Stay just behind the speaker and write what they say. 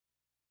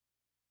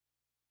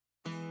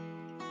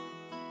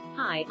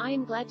Hi, I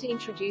am glad to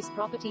introduce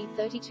property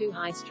 32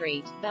 High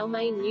Street,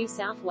 Balmain, New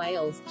South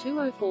Wales,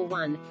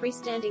 2041,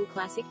 freestanding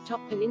classic, top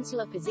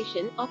peninsula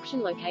position,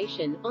 option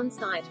location,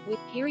 on-site, with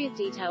period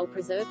detail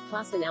preserved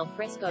plus an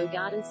alfresco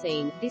garden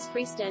scene. This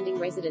freestanding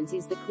residence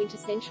is the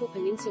quintessential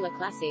peninsula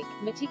classic,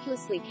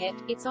 meticulously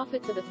kept. It's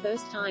offered for the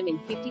first time in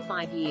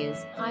 55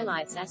 years.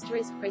 Highlights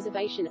asterisk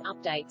preservation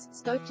updates,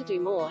 scope to do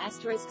more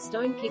asterisk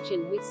stone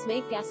kitchen with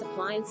Smeg gas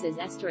appliances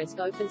asterisk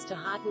opens to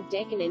hardwood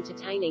deck and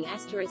entertaining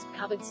asterisk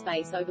covered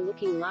space overlooking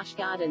lush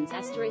gardens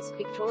asterisk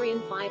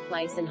Victorian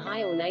fireplace and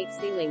high ornate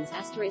ceilings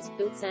asterisk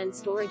built sand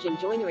storage and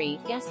joinery,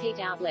 gas heat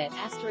outlet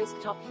asterisk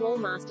top floor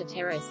master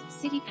terrace,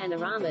 city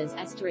panoramas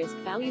asterisk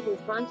valuable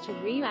front to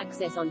rear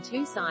access on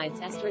two sides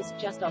asterisk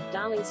just off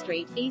Darling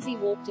Street, easy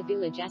walk to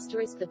village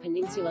asterisk the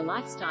Peninsula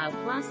lifestyle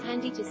plus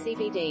handy to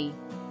CBD.